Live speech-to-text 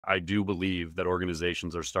I do believe that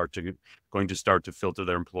organizations are going to start to filter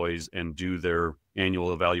their employees and do their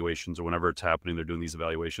annual evaluations, or whenever it's happening, they're doing these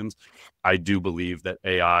evaluations. I do believe that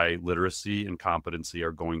AI literacy and competency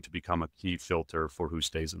are going to become a key filter for who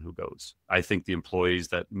stays and who goes. I think the employees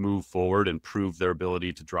that move forward and prove their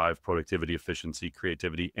ability to drive productivity, efficiency,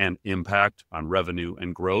 creativity, and impact on revenue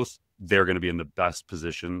and growth, they're going to be in the best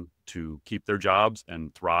position to keep their jobs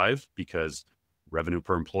and thrive, because revenue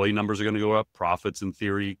per employee numbers are going to go up, profits in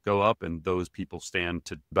theory go up, and those people stand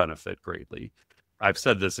to benefit greatly. I've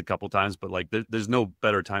said this a couple times, but like there's no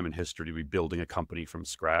better time in history to be building a company from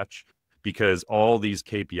scratch, because all these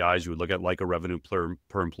KPIs you would look at, like a revenue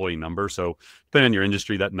per employee number. So depending on your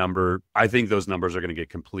industry, that number, I think those numbers are going to get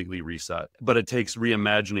completely reset. But it takes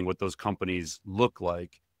reimagining what those companies look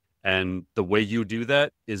like. And the way you do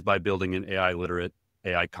that is by building an AI literate,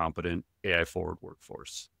 AI competent, AI forward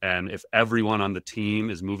workforce. And if everyone on the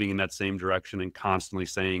team is moving in that same direction and constantly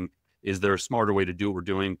saying, is there a smarter way to do what we're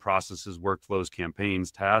doing? Processes, workflows,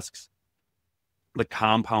 campaigns, tasks. The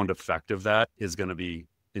compound effect of that is going to be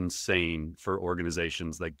insane for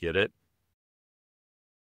organizations that get it.